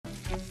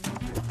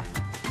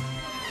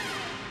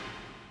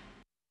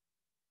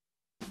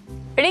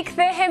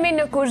Rikthehemi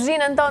në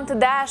kuzhinën tonë të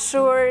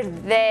dashur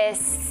dhe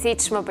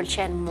siç më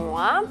pëlqen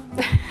mua,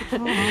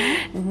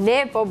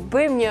 ne po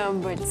bëjmë një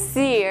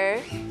ëmbëlsirë,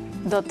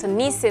 do të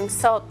nisim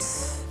sot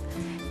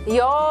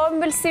jo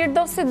ëmbëlsirë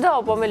do si do,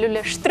 po me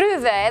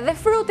luleshtrydhe edhe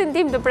frutin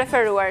tim të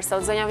preferuar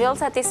sot. Zonja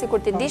Vjollca, ti sikur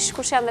ti dish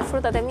kush janë dhe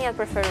frutat e mia të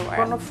preferuara.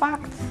 Po në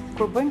fakt,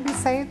 kur bëjmë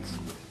bisedë,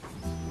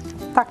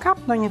 ta kap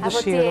në një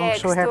dëshirë unë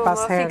kështu her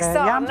pas here,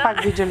 jam pak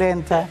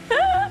vigjilente.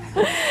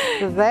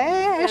 Dhe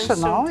e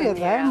shënoj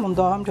edhe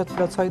mundohem që të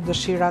plotësoj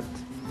dëshirat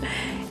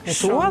e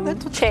tua dhe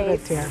të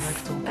tjerëve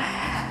këtu.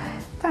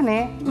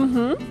 Tani,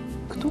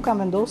 këtu kam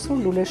vendosur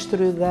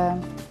luleshtrydhe,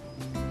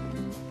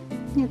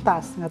 një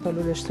tas nga to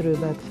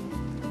luleshtrydhet,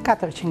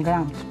 400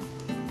 gram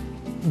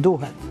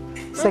duhet,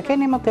 se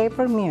keni më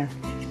tepër mirë.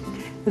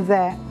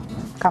 Dhe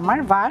kam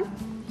marrë val,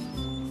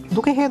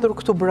 duke hedhur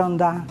këtu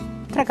brenda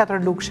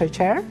 3-4 lugë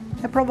sheqer,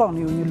 e provoni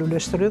ju një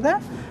luleshtrydhe,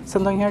 se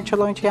ndonjëherë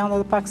qëllojnë që janë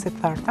edhe pak si të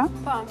tharta.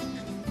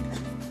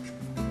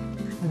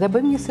 Dhe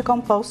bëjmë një si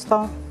komposto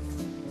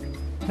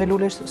me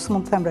luleshtrydhe, së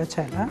mund të them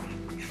reçele.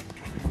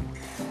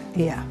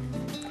 Ja.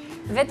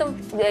 Vetëm,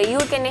 ju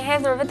keni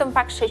hedhur vetëm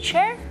pak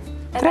sheqer?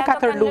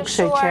 3-4 lugë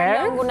sheqer.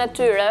 Lëngu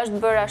natyre është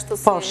bërë ashtu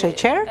si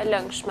sheqer, e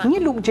lëngshme. Një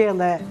lugë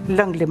gjelle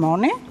lëng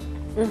limoni,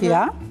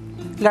 ja,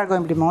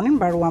 largojmë limonin,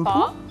 mbaruam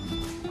pu,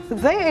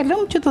 dhe e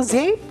lëmë që të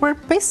zjej për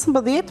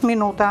 15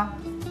 minuta.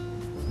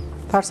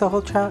 Parë se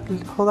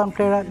hodha në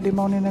plera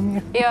limonin e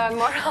mirë. Jo, e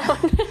moron.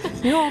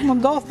 Jo, më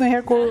ndodhë në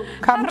herë kur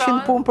kam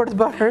 100 punë për të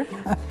bërë.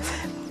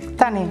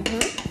 Tani,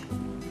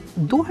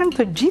 duhen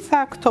të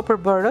gjitha këto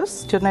përbërës,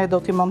 që ne do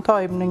t'i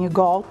montojmë në një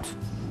gotë,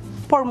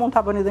 por mund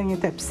t'a bëni dhe një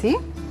tepsi,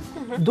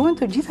 duhen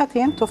të gjitha të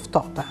jenë të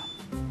ftohta.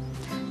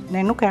 Ne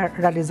nuk e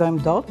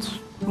realizojmë dot,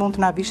 mund të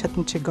na vishet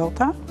në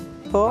qigota,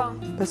 po,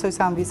 besoj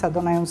se Anvisa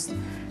do na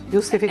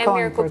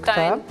justifikojnë për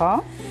këtë,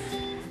 po.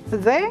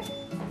 Dhe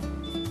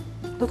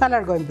do t'a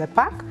largojmë dhe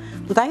pak,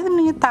 do t'a hedhim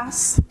në një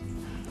tas.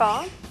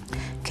 Po.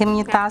 Kemi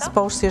një tas,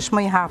 po është si është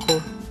më i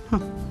hapur.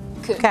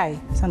 Kaj,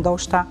 se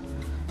ndoshta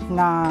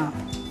na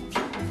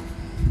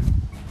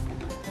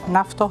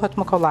ftohet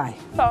më kollaj.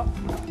 Po.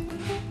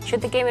 Që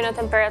ti kemi në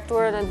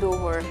temperaturën e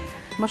duhur.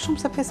 Më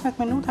shumë se 15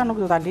 minuta nuk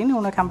do t'a lini,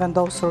 unë e kam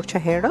vendosur që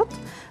herët,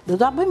 do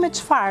t'a bëjmë me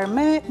qfarë,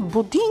 me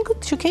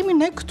budingët që kemi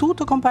ne këtu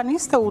të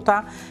kompanisë të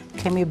uta.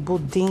 Kemi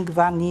buding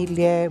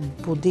vanilje,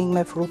 buding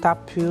me fruta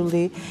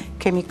pylli,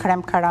 kemi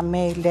krem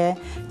karamele,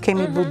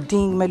 kemi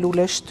buding me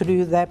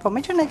luleshtrydhe, po me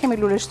që ne kemi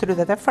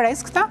luleshtrydhet e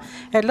freskëta,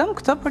 e lëm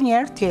këtë për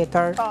njerë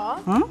tjetër.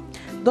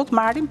 Do të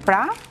marrim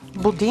pra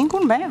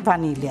budingun me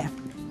vanilje.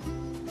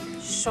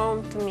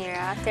 Shumë të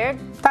mira, atër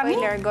po i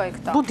largoj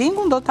këto.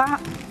 Budingun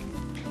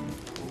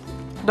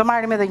do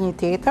marrim edhe një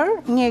tjetër,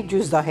 një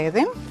gjys do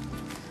hedhim,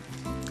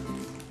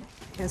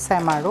 se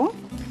e marru.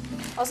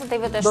 Ose të i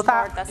vete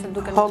shporta, se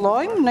duke në... Do ta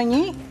hollojmë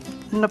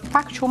në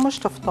pak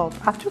qumësht të ftohtë.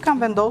 Aty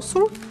kam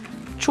vendosur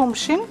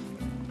qumshin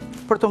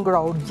për të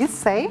ngrohur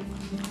gjithsej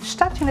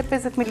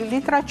 750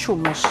 ml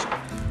qumësht,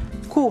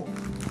 ku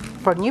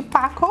për një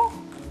pako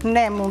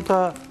ne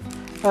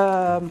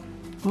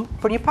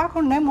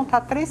mund ta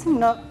tresim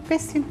në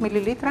 500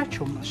 ml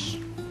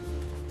qumësht.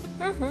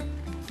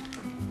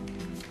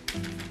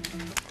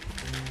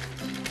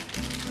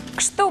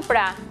 Kështu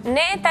pra,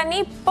 ne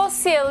tani po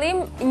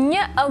sjellim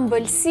një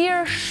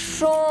ëmbëlsirë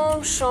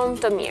shumë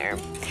të mirë.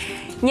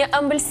 Një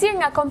ëmbëlsirë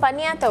nga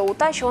kompania të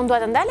uta, që unë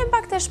duhet të ndalem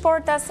pak të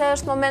shporta, se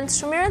është moment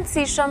shumë i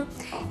rëndësishëm.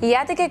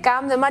 Ja të ke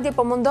kam dhe madje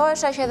po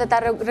mundohesha që edhe ta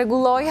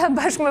rregulloja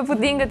bashkë me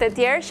pudingët e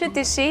tjerë që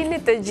t'i shihni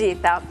të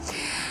gjitha.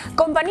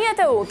 Kompania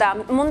të uta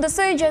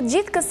mundësoj gjatë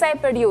gjithë kësaj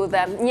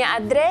periudhe një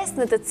adresë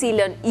në të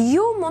cilën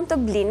ju mund të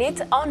blinit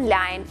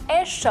online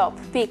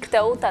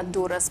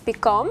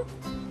e-shop.teuta.com.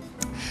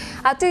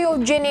 Aty ju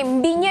gjeni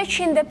mbi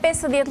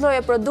 150 lloje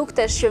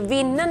produktesh që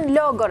vinë nën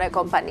logon e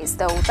kompanisë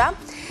të uta.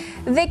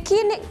 Dhe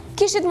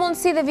kishit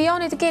mundësi dhe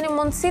vijoni të keni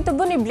mundësi të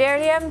bëni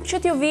blerje që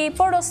t'ju vi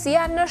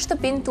porosia në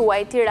shtëpinë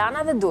tuaj,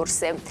 Tirana dhe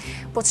Durrësi.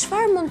 Po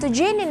çfarë mund të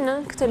gjeni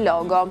në këtë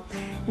logo?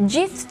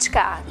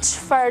 Gjithçka,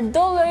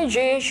 çfarëdo lloj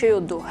gjëje që ju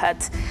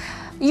duhet.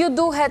 Ju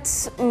duhet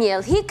miell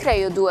hikre,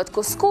 ju duhet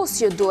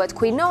kuskus, ju duhet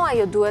quinoa,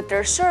 ju duhet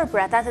tërshër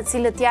për ata të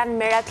cilët janë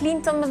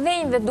meraklin të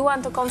mëdhenj dhe duan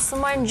të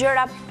konsumojnë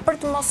gjëra për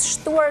të mos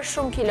shtuar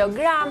shumë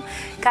kilogram,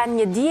 kanë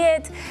një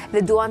dietë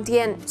dhe duan të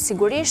jenë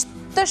sigurisht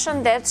të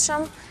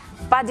shëndetshëm,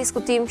 pa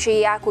diskutim që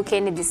ja ku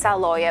keni disa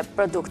lloje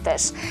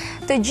produktesh.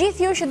 Të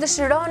gjithë ju që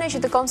dëshironi që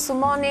të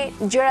konsumoni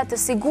gjëra të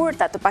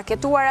sigurta, të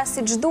paketuara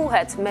siç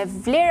duhet, me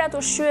vlerat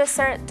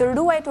ushqyese të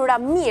ruajtura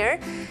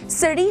mirë,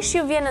 sërish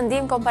ju vjen në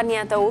ndihmë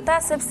kompania të uta,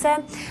 sepse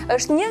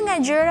është një nga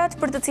gjërat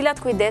për të cilat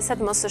kujdeset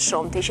më së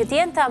shumti, që të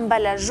jenë të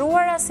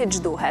ambalazhuara siç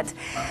duhet.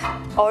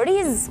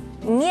 Oriz,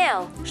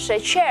 miell,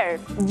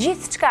 sheqer,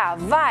 gjithçka,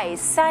 vaj,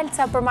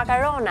 salca për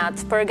makaronat,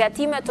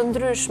 përgatime të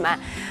ndryshme,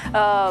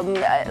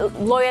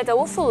 llojet e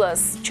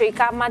ufullës, që i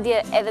kam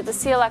madje edhe të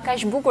sjella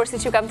kaq bukur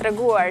siç ju kam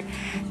treguar,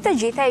 të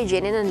gjitha i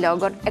gjeni në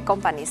logon e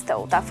kompanisë të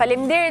uta.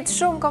 Faleminderit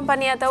shumë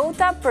kompania të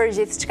uta për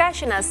gjithçka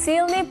që na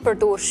sillni, për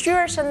të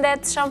ushqyer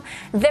shëndetshëm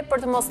dhe për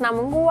të mos na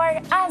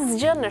munguar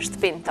asgjë në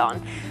shtëpinë tonë.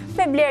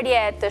 me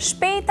blerje të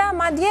shpejta,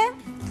 madje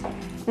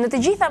në të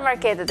gjitha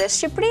marketet e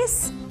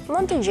Shqipërisë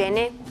mund të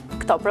gjeni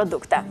këto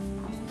produkte.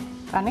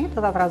 Tani do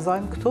ta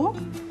vrazojmë këtu.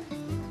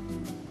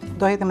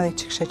 Do hedhim edhe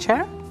çik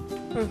sheqer.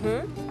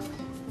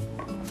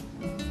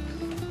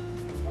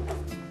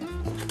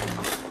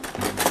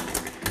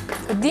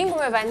 Pudingu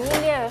me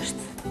vanilje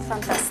është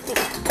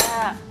fantastik.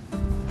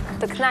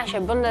 Të knaqe,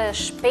 bën dhe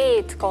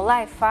shpejt,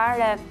 kollaj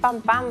fare,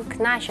 pam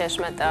knaqesh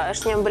me të.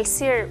 Është një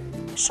ëmbëlsirë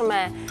shumë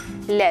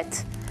e lehtë.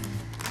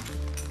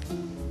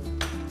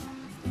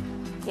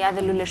 Ja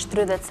dhe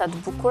luleshtrydhet sa të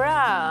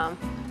bukura.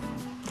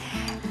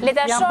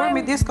 Janë bërë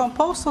midis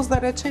kompostës dhe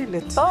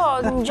reçelit.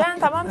 Po, në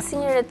gjanë tamam si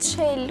një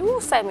reçel,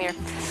 sa e mirë.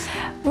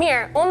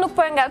 Mirë, unë nuk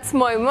po e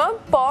ngacmoj më,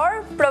 por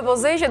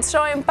propozoj që të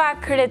shohim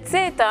pak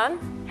recetën.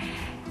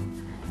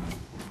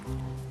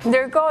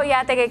 Ndërkohë, ja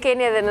tek e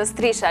keni edhe në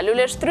strisha,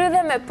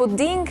 luleshtrydhe me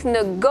puding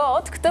në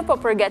gotë, këtë po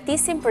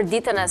përgatisim për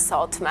ditën e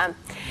sotme.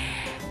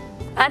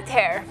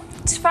 Atëherë,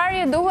 çfarë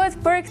ju duhet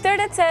për këtë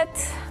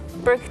recetë,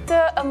 për këtë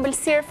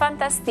ëmbëlsirë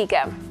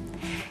fantastike?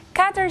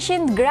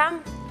 400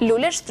 gram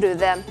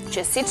luleshtrydhe,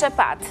 që siç e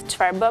pat,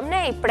 çfarë bëm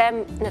ne, i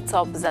prem në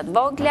copëza të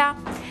vogla,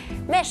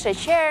 me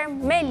sheqer,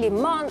 me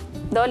limon,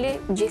 doli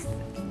gjithë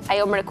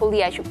ajo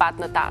mrekullia që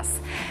pat në tas.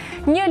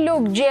 1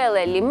 lugë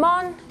gjelle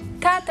limon,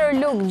 4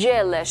 lugë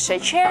gjelle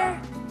sheqer,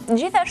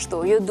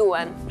 gjithashtu ju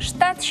duen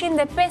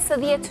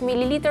 750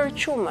 ml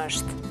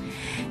qumësht,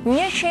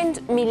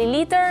 100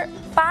 ml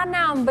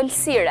pana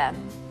ëmbëlsire,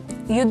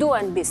 ju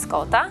duen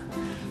biskota,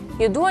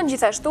 ju duen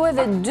gjithashtu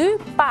edhe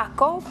 2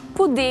 pako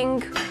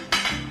puding.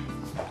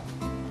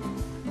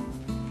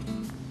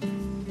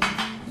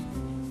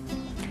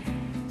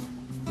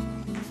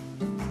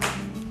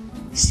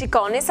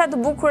 Shikoni sa të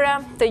bukura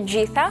të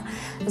gjitha.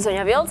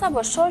 Zonja Vjollca,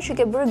 po shoh që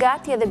ke bërë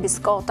gati edhe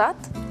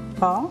biskotat.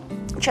 Po.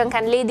 Që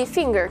kanë lady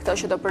finger këto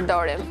që do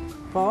përdorim.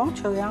 Po,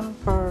 që janë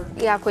për...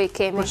 Ja ku i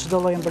kemi. Për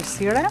çdo lloj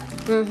ëmbëlsire.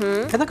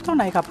 Edhe këto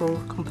na i ka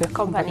për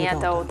kompania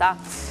të uta.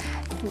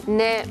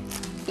 Ne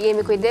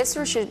jemi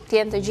kujdesur që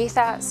t'jenë të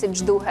gjitha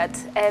siç duhet.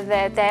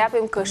 Edhe të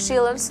japim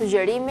këshillën,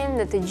 sugjerimin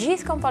në të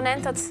gjithë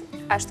komponentët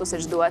ashtu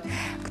siç duhet.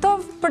 Këto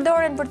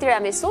përdoren për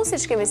tiramisu,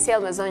 siç kemi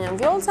sjell me zonjën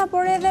Vjollca,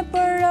 por edhe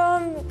për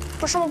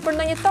shembull për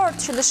ndonjë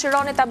tortë që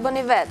dëshironi ta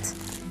bëni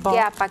vetë. Po,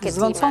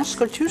 zvendçon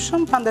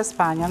shkëlqyshëm pande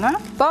Spanjën, a?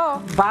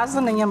 Po.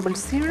 Bazën e një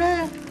ëmbëlsire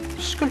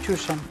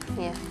shkëlqyshëm.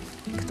 Je,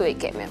 këtu i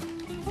kemi.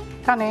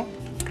 Tani,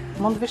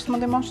 mund të vish të më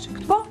ndihmosh çik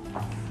këtu? Po.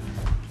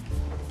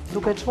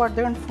 Duke çuar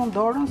deri në fund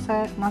dorën se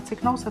na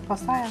ciknoset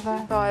pastaj edhe.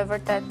 Po, e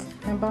vërtet.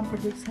 E mban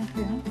përgjithësinë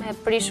ti, ha? Me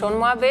prishun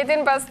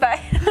muhabetin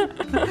pastaj.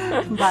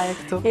 Mbaje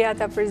këtu. Ja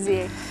ta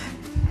përziej.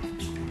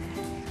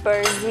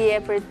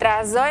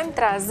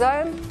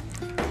 Trazojmë.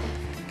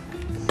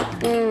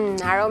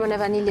 Aromën e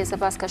vaniljes e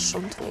pas ka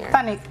shumë të mirë.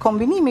 Tani,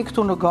 kombinimi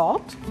këtu në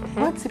gotë,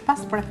 bëhet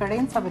sipas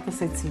preferencave të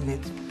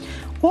secilit.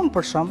 Unë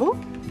për shembull,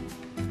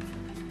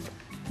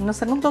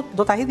 nëse nuk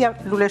do ta hidhja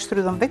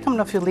luleshtrydhen vetëm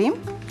në fillim,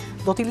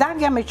 do t'i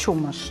lagja me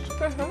qumësht.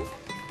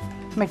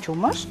 Me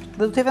qumësht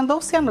dhe do t'i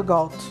vendosja në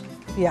gotë.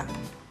 Ja.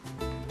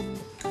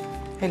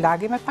 E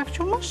lagi me pak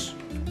qumësht.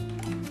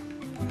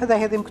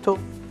 Edhe hedhim këtu.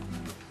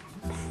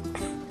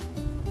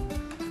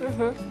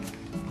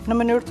 Në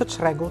mënyrë të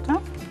çrregut, ha?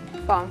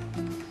 Po.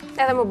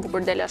 Edhe më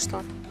bukur del ashtu,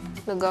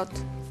 në gotë.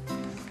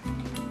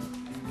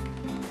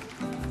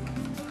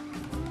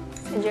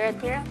 Se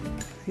gjërat mira?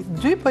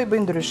 2 po i bëj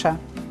ndryshe.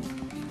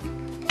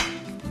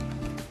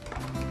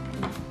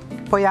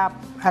 Po jap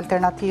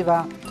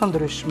alternativa të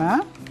ndryshme.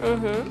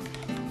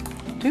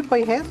 2 po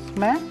i hedh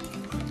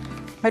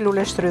me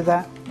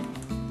luleshtrydhe.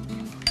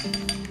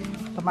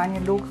 Do marr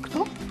një lugë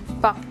këtu?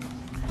 Po.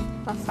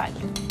 Ma fal.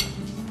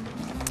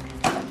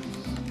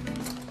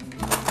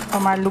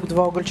 Po marr lugë të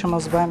vogël që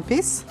mos bëhen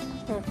pis.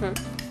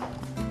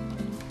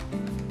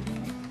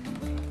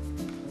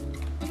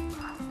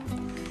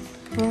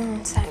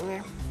 Sa e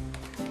mirë.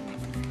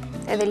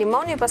 Edhe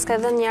limoni pas ka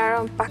dhënë një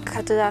aromë pak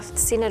atë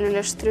aftësinë e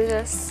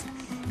luleshtrydhes.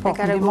 Po,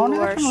 limoni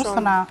dhe që mos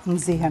të na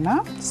nxihen, ha?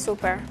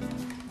 Super.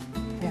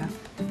 Ja.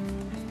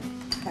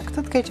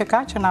 Këtë të keq e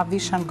ka që na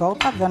vishen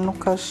gotat dhe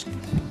nuk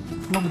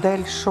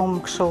del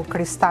shumë kështu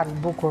kristal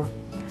bukur.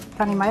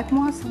 Tani ma jep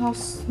mua se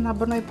mos na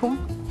bënoj punë.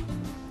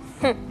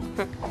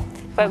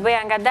 Po e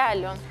bëja nga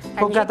dalun.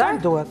 Po nga dal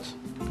duhet.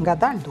 Nga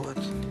dal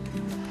duhet.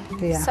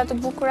 Ja. Sa të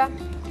bukura.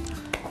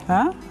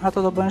 Ha?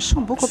 Ato do bëhen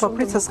shumë bukur, po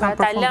prit se s'kam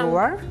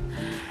përfunduar.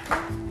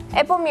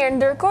 E po mirë,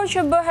 ndërkohë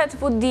që bëhet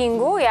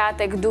pudingu, ja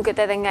tek duket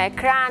edhe nga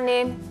ekrani.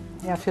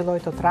 Ja filloj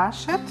të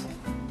trashet.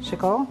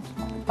 Shiko.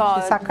 Po.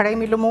 Sa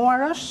kremi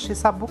lëmuar është, si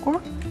sa bukur.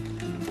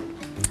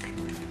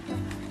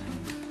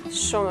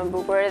 Shumë e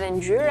bukur edhe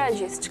ngjyra,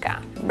 gjithçka.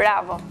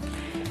 Bravo.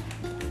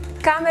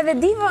 Kam edhe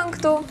divën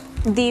këtu.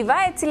 Diva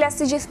e cila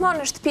si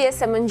gjithmonë është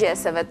pjesë e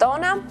mëngjeseve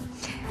tona.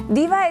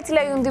 Diva e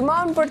cila ju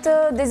ndihmon për të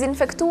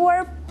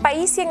dezinfektuar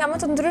pajisje nga më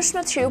të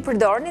ndryshmet që ju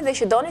përdorni dhe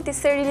që doni t'i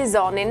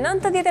sterilizoni.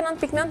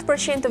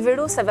 99.9% të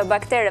viruseve,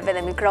 baktereve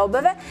dhe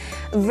mikrobeve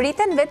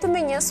vriten vetëm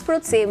me një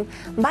sprucim.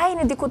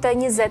 Mbajeni diku te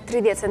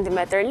 20-30 cm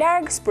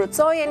larg,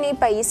 sprucojeni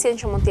pajisjen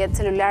që mund të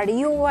jetë celulari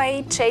juaj,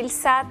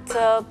 çelsat,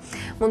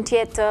 mund të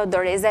jetë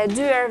doreza e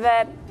dyerve,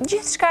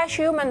 gjithçka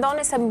që ju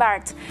mendoni se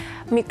mbart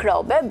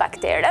mikrobe,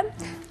 baktere.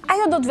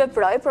 Ajo do të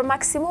veprojë për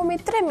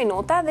maksimumi 3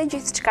 minuta dhe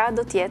gjithçka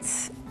do të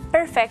jetë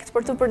perfekt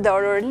për të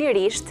përdorur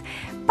lirisht,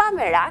 pa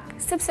merak,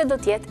 sepse do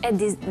t'jetë e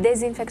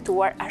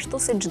dezinfektuar ashtu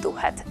si që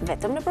duhet,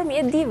 vetëm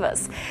nëpërmjet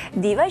divës.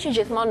 Diva që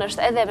gjithmonë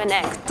është edhe me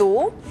ne këtu,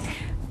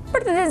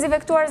 për të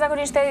dezinfektuar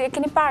zakonisht e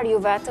keni parë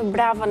juve atë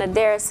bravën e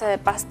derës se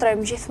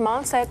pastrojmë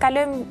gjithmonë, se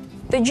kalojmë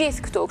të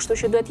gjithë këtu,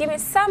 kështu që duhet jemi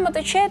sa më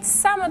të qetë,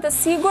 sa më të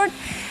sigurt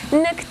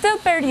në këtë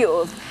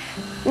periudhë.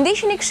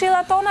 Ndiqni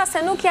këshillat tona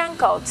se nuk janë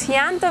kot,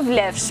 janë të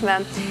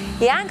vlefshme,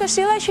 janë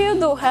këshilla që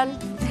ju duhen.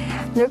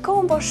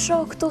 Ndërkohë po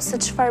shoh këtu se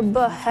çfarë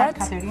bëhet.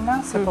 Katerina,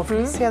 se po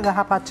flisje dhe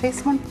hapa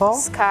çesmën, po.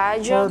 Ska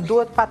gjë.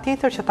 Duhet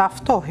patjetër që ta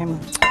ftohim.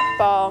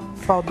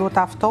 Po, duhet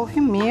ta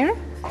ftohim mirë,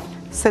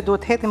 se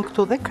duhet hedhim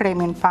këtu dhe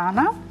kremin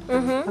pana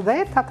dhe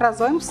ta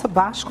trazojmë së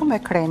bashku me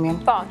kremin.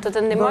 Po,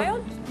 të ndihmoj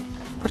unë?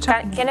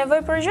 Ke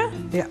nevojë për gjë?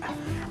 Ja.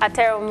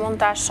 Atëherë mund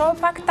ta shoh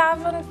pak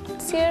tavën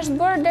si është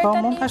bërë deri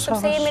tani,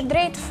 sepse jemi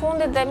drejt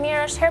fundit dhe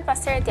mirë është her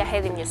pas here t'ja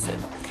hedhim një sy.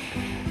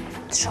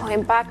 Të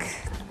shohim pak.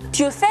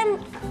 T'ju them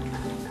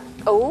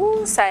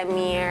sa e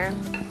mirë.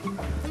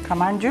 Ka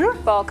marrë ngjyrë?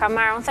 Po, ka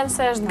marrë, unë them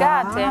se është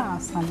gati.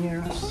 Sa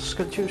mirë, është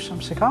shkëlqyeshëm,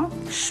 shikon?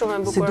 Shumë e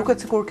bukur. Si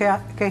duket sikur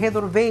ke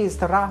hedhur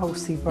vezë të rrahur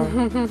sipër.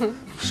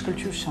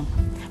 Shkëlqyeshëm.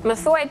 Më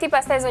thuaj ti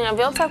pastaj zonja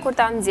Vjollca kur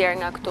ta nxjerr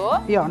nga këtu?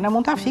 Jo, ne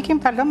mund ta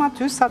fikim, ta lëm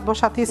aty sa të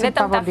boshatisim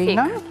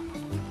tavolinën.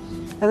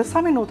 Edhe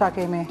sa minuta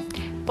kemi?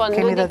 Po,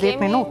 kemi edhe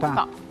 10 minuta.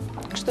 Po.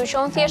 Kështu që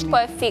unë thjesht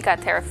po e fik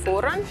atëherë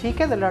furrën.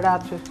 Fike dhe lëra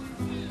aty.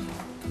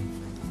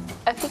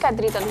 E fika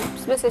dritën,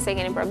 s'besoj se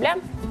keni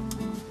problem.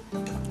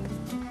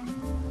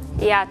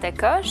 Ja tek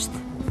është.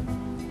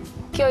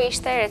 Kjo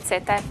ishte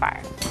receta e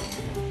parë.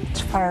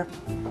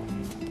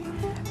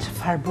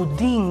 Çfarë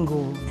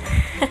budingu.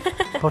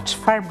 Po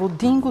çfarë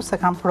budingu se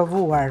kam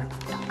provuar.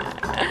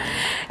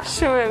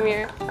 Shumë e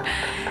mirë.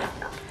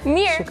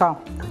 Mirë. Shiko,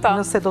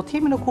 nëse do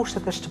t'jemi në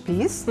kushtet e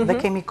shtëpisë dhe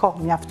kemi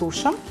kohë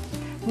mjaftueshëm,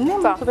 ne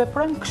mund të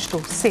veprojmë kështu,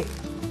 si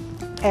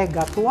e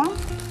gatuam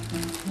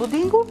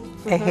budingu,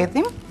 e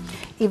hedhim,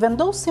 i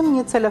vendosim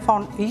një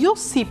celofan jo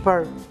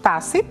sipër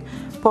tasit,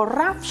 por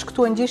rrafsh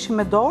këtu e ngjeshim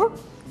me dorë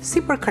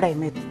sipër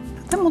kremit.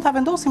 Dhe mund ta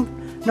vendosim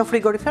në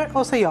frigorifer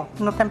ose jo,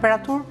 në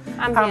temperaturë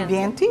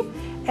ambienti,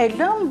 e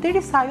lëm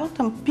derisa ajo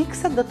të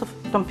mpikset dhe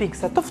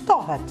të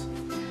ftohet.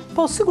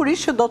 Po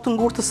sigurisht që do të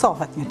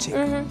ngurtësohet një çik.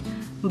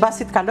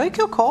 Mbasi të kaloj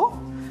kjo kohë,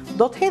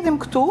 do të hedhim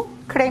këtu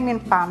kremin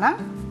pana.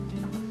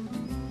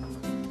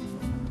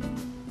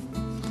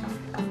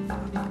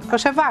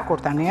 Është e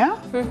vakur tani, ë?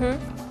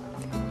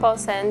 Po,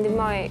 se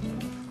ndihmoj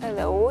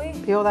edhe ujë.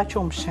 Jo dha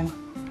qumështin.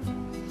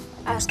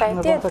 Ashtë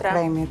e tjetra?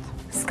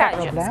 Ska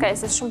gjë,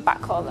 se shumë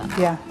pak hodhe.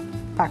 Ja,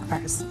 pak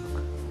pars.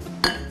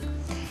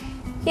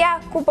 Ja,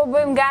 ku po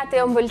bëjmë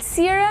gati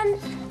ëmbëlsiren.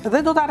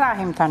 Dhe do të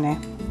arrahim tani.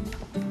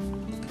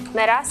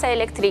 Me rase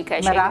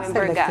elektrike që kemi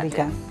bërë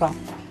gati. Po.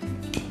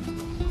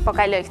 Po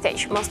kaloj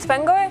këtej, mos të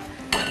pengoj.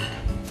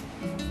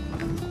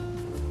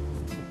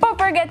 Po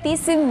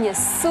përgatisim një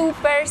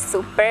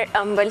super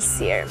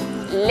ëmbëlsirë.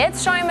 Le të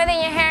shohim edhe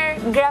një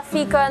herë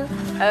grafikën.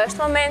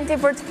 Është momenti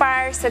për të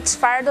parë se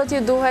çfarë do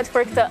t'ju duhet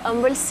për këtë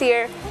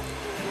ëmbëlsirë.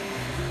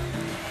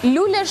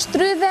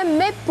 Luleshtrydhe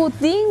me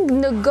puding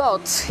në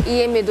gotë i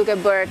jemi duke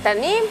bërë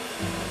tani.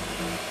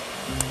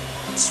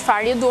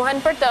 Çfarë ju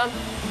duhen për të?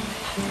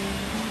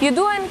 Ju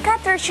duhen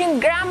 400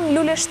 gram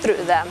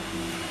luleshtrydhe.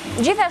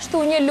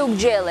 Gjithashtu një lugë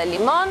gjelle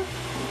limon,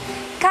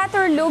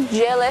 4 lugë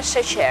gjelle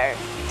sheqer.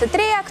 Të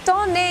treja këto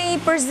ne i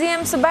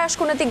përzijem së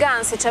bashku në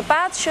tigan si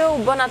çepat që u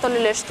bën ato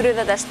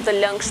luleshtrydhet ashtu të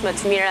lëngshme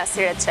të mira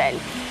si reçel.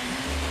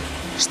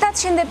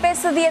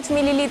 750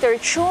 ml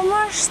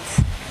qumësht,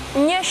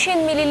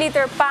 100 ml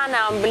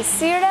pana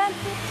ëmbëlsire,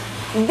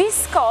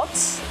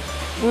 biskotë,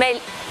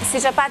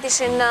 si çepat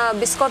ishin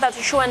biskotat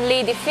që quhen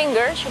lady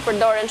finger, që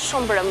përdoren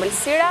shumë për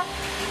ëmbëlsira,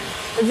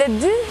 dhe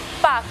 2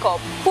 pako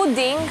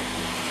puding,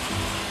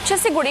 që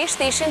sigurisht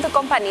ishin të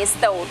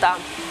kompanisë të uta.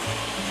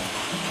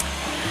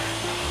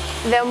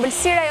 Dhe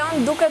ëmbëlsira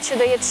jonë duket që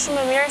do jetë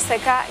shumë e mirë se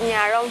ka një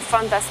aromë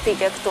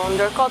fantastike këtu.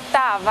 Ndërkohë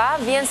tava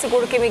vjen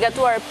sikur kemi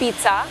gatuar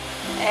pizza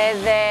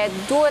edhe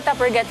duhet ta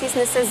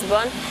përgatisni se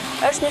s'bën.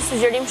 Është një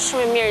sugjerim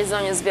shumë i mirë i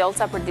zonjës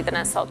Vjollca për ditën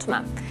e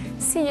sotme.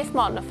 Si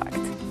gjithmonë në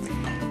fakt.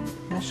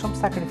 Me shumë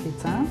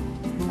sakrificë,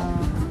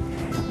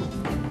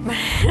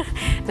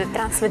 Në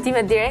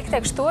transmetime direkte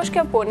kështu është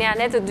kjo punë, ja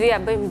ne të dyja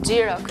bëjmë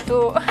xhiro këtu.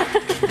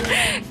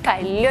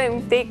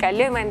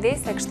 Kalojmë andej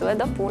se kështu e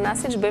do puna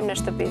siç bëjmë në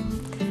shtëpi.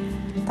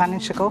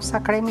 Tani shiko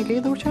sa kremi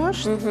lidhur që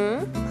është.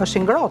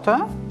 Është i ngrohtë,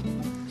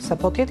 se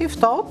po t'jeti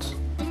ftohtë,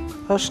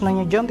 është në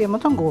një gjendje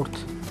më të ngurtë.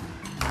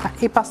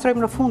 I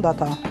pastrojmë në fund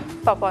ato.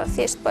 Po,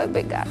 thjesht po e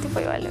bëj gati,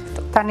 po jo e lë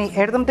këtu. Tani,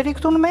 erdhëm deri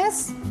këtu në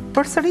mes,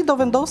 përsëri do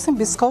vendosim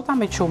biskota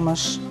me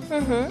qumësht.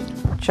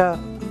 Që,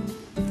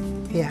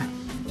 ja.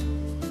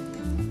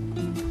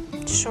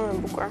 Shumë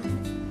e bukur.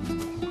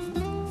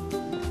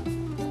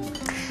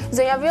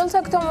 Zonja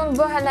Vjollca, këto mund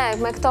bëhen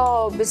me këto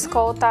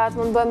biskotat,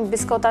 mund bëhem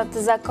biskotat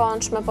të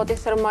zakonshme, po t'i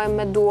thërmojmë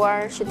me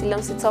duar, që t'i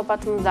lëmë si copa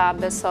të mëdha,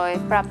 besoj,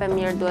 prape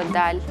mirë duhet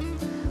dalë.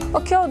 Po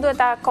kjo duhet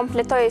ta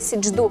kompletoj si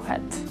që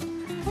duhet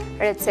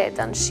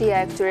recetën,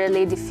 shia e këtyre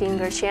lady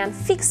finger që janë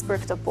fix për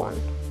këtë punë.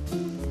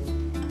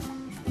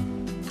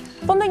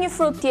 Po ndonjë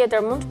frut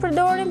tjetër mund të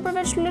përdorim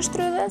përveç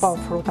luleshtrydhes? Po,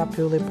 fruta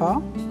pylli, po.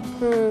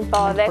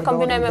 Po, dhe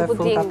kombinoj me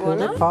pudingun,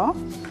 në? Po.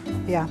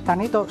 Ja,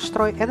 tani do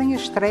shtroj edhe një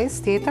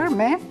shtres tjetër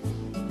me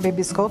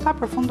biskota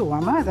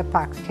përfunduam, edhe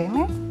pak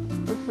kemi.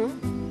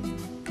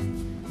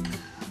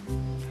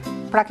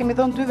 Pra kemi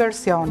dhënë dy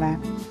versione.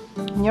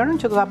 Njërën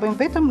që do ta bëjmë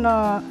vetëm në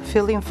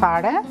fillim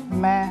fare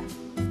me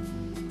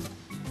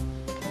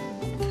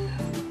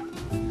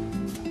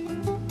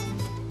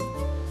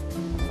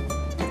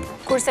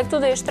Kurse këtu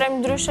do i shtrojmë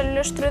ndryshe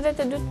luleshtrydhet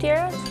e dy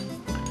tjerat?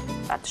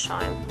 Pa të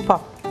shojmë. Po,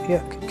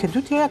 ke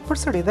dy tjerat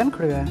përsëri dhe në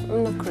krye.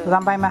 Në krye. Do ta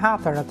mbaj me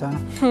hatër atë.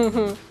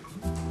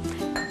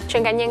 Që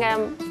nga një nga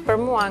për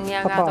mua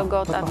nga ato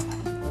gotat.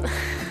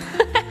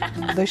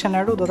 Do ishe në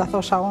ru, do ta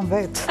thosha unë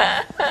vetë.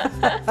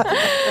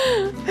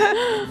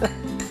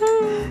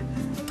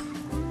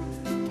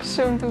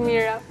 Shumë të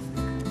mira.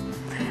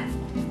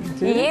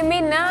 Jemi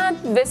në,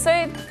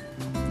 besoj,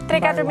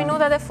 3-4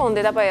 minutat e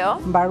fundit, apo jo?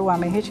 Mbarua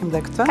me heqim dhe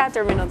këtë.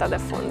 4 minutat e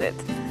fundit.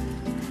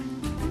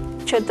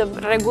 Që të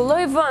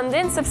rregulloj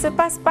vendin, sepse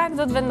pas pak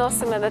do të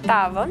vendosim edhe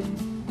tavën.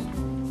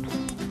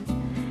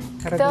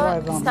 Këtë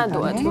s'na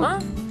duhet, më?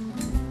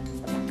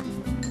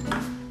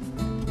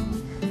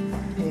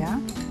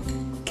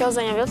 Kjo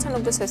zonja Vjollca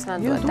nuk besoj se na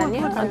duhet tani,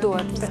 a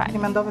duhet, më fal. Ti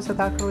mendove se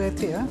ta kruje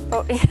ti, e?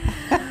 Po.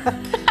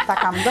 Ta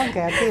kam dënë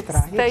ke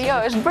tjetra. Se jo,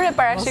 është bërë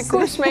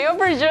parashikueshme, jo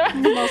për gjë.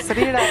 Mos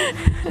rire,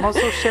 mos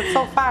u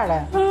shqetëso fare.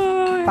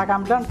 Ta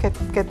kam lënë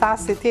ke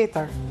tasi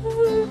tjetër.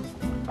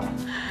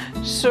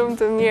 Shumë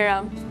të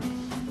mira.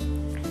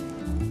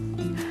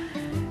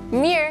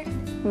 Mirë,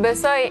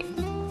 besoj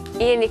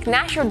jeni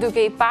kënaqur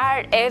duke i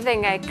parë edhe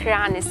nga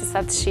ekrani se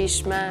sa të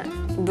shijshme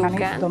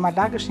duken. Tani do ma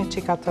lagësh një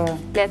çik atë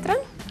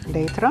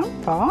letrën,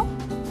 po.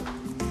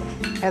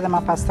 Edhe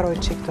ma pastroj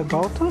çik të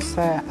gotën,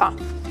 se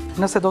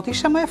nëse do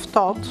t'ishe më e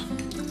ftohtë,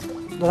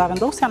 do ta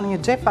vendosja në një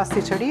xhep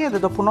pasticërie dhe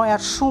do punoja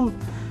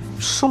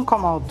shumë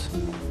komod.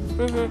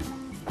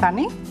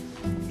 Tani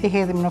i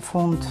hedhim në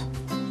fund,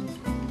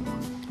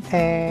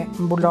 e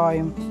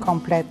mbulojmë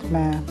komplet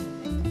me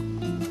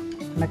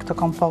këtë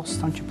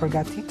kompostën që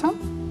përgatitëm.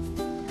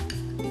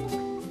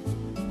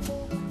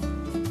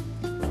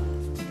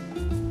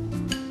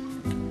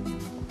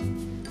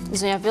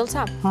 Zonja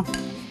Vjollca,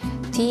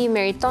 ti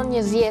meriton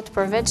një 10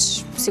 përveç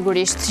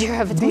sigurisht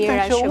gjërave të mira që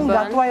bën. Ditën që unë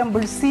gatuaj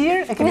ëmbëlsire,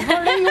 e keni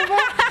bërë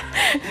juve?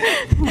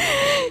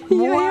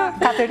 Mua,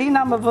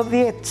 Katerina më vë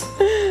 10.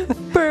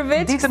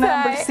 Përveç ditën e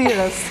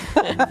ëmbëlsirës.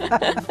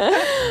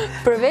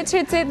 Përveç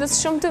recetës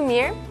shumë të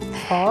mirë,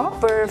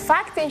 për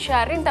faktin që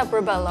arrin ta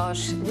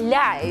përballosh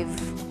live,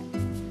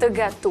 të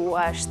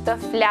gatuash, të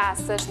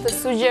flasësh, të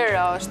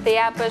sugjerosh, të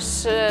japësh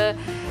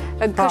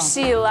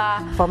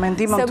këshilla. Po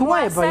mendimën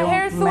tuaj e bëj unë. Se mua sa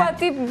herë thua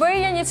ti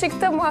bëja një çik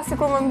të mua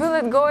sikur më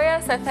mbyllet goja,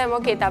 se them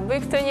okay, ta bëj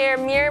këtë një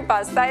herë mirë,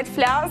 pastaj të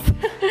flas.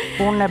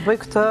 Unë e bëj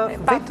këtë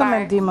vetëm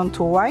mendimën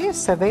tuaj,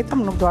 se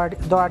vetëm nuk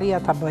do arria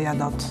ta bëja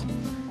dot.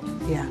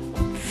 Ja.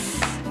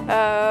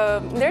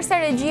 Ndërsa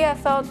regjia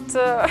thot...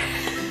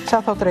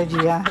 Qa thot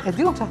regjia? E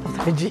di unë qa thot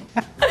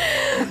regjia.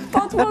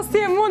 Po të mos ti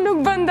e mu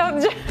nuk bën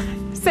dot gjë.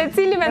 Se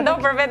cili mendon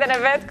për veten e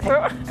vet këtu.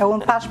 E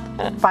unë thash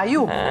pa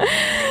ju.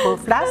 Kur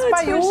flas pa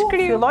ju,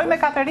 filloj me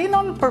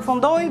Katerinën,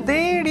 përfundoj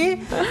deri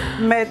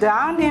me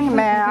Danin,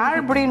 me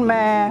Arbrin,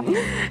 me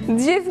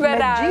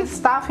gjithë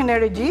stafin e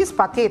regjisë,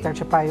 patjetër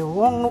që pa ju.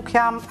 Unë nuk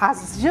jam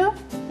asgjë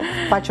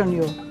pa qenë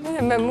ju.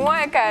 Me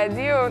mua e ka e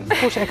di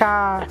unë. Kush e ka?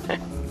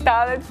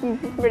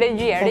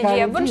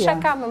 Regjia bën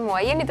shaka me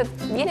mua. Jeni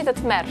të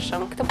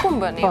tmerrshëm. Këtë ku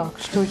bëni? Po,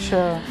 kështu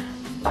që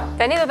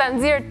tani do ta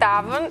nxjerr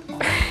tavën.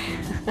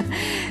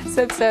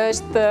 Sepse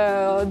është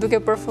duke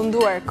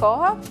përfunduar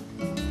koha.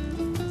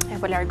 E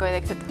po largoj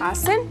dhe këtë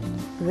tasin.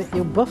 Dhe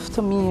ju bëf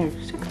të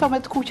mirë. Këto me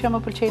të kuqe më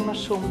pëlqejnë më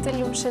shumë. Të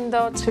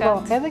lumshëndoçkat. Shiko,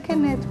 edhe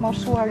kenet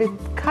moshuarit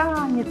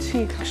ka një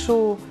çik kështu,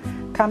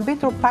 ka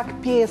mbetur pak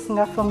pjesë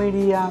nga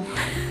fëmijëria.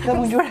 Dhe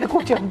më ngjyra e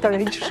kuqe më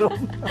tërheq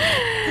shumë.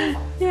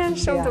 Janë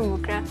shumë të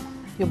bukura.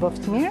 Ju bëf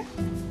të mirë?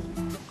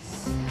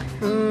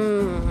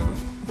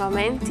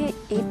 Momenti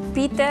i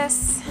pites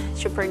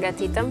që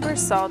përgatitëm për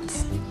sot.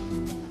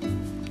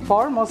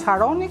 Por mos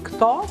harroni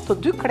këto, të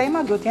dy krema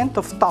duhet jenë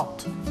të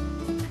ftohtë.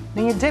 Në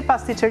një xhep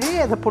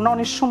pasticërie dhe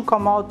punoni shumë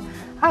komod,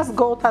 as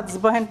gotat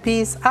s'bëhen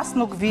pis, as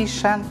nuk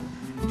vishen.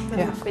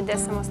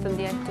 Kujdes se mos të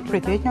ndjek të lutem.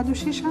 Pritet një 2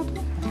 shisha aty?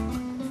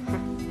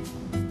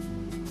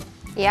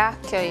 Ja,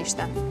 kjo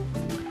ishte.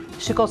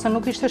 Shiko se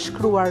nuk ishte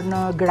shkruar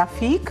në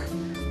grafik,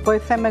 po e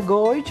them me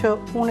gojë që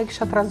unë e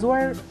kisha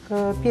trazuar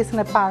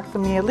pjesën e parë të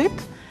miellit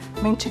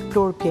me një qik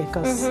pluhur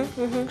pjekës.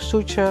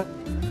 Kështu që...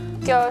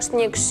 Kjo është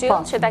një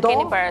këshill që ta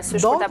keni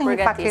parasysh për ta përgatisni. Do të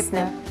një paketë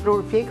me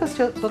pluhur pjekës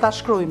që do ta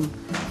shkrujmë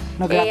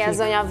në grafik. Eja,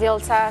 zonja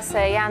Vjollca,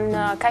 se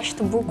janë kaq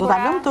të bukura. Do ta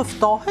lëmë të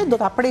ftohet, do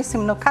ta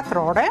presim në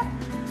 4 ore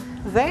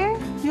dhe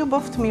ju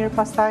bëft mirë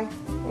pastaj.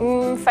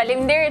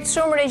 Faleminderit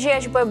shumë regjia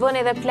që po e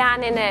bëni dhe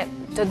planin e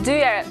të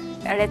dyja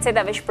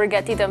recetave që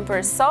përgatitëm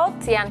për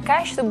sot. Janë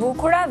kaq të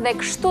bukura dhe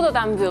kështu do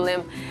ta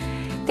mbyllim.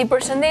 Ti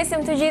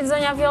përshëndesim të gjithë,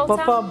 zonja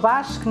Vjollca. Po,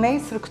 bashkë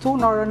nesër këtu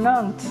në orën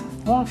 9.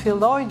 Unë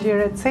filloj gjë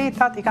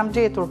recetat, i kam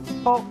gjetur.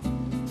 Po,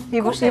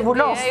 i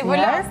vullos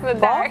në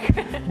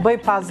darkë. Bëj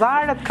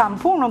pazaret, kam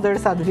punë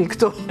ndërsa të vi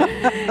këtu.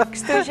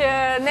 Kështu që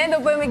ne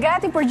do bëjmë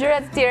gati për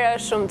gjërat të tjera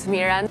shumë të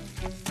mira.